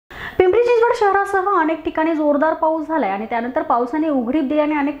नगर शहरासह अनेक ठिकाणी जोरदार पाऊस झालाय आणि त्यानंतर पावसाने उघडीप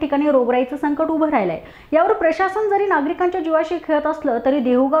दिल्याने अनेक ठिकाणी रोगराईचं संकट उभं राहिलंय। यावर प्रशासन जरी नागरिकांच्या जीवाशी खेळत असलं तरी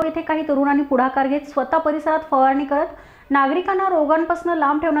देहुगाव येथे काही तरुणांनी पुढाकार घेत स्वतः परिसरात फवारणी करत नागरिकांना रोगांपासून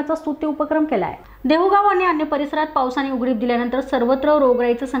लांब ठेवण्याचा स्तुत्य उपक्रम केलाय। देहुगाव आणि अन्य परिसरात पावसाने उघडीप दिल्यानंतर सर्वत्र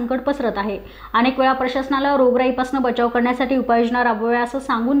रोगराईचं संकट पसरत आहे। अनेक वेळा प्रशासनाला रोगराईपासून बचाव करण्यासाठी उपाययोजना राबवाव्या असं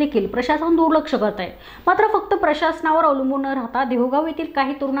सांगून देखील प्रशासन दुर्लक्ष करत आहे। मात्र फक्त प्रशासनावर अवलंबून न राहता देहुगाव येथील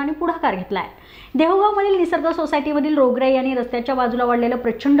काही तरुणांनी पुढाकार घेतलाय। देहुगावमधील निसर्ग सोसायटीमधील रोगराई आणि रस्त्याच्या बाजूला वाढलेलं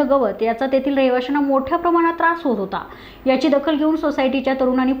प्रचंड गवत याचा तेथील रहिवाशांना मोठ्या प्रमाणात त्रास होत होता। याची दखल घेऊन सोसायटीच्या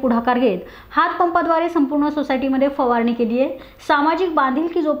तरुणांनी पुढाकार घेत हातपंपाद्वारे संपूर्ण सोसायटीमध्ये फवारणी केली आहे। सामाजिक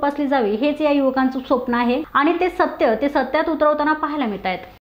बांधिलकी जोपासली जावी हेच या युवकांचं स्वप्न आहे आणि ते सत्यात उतरवताना पाहायला मिळत आहेत।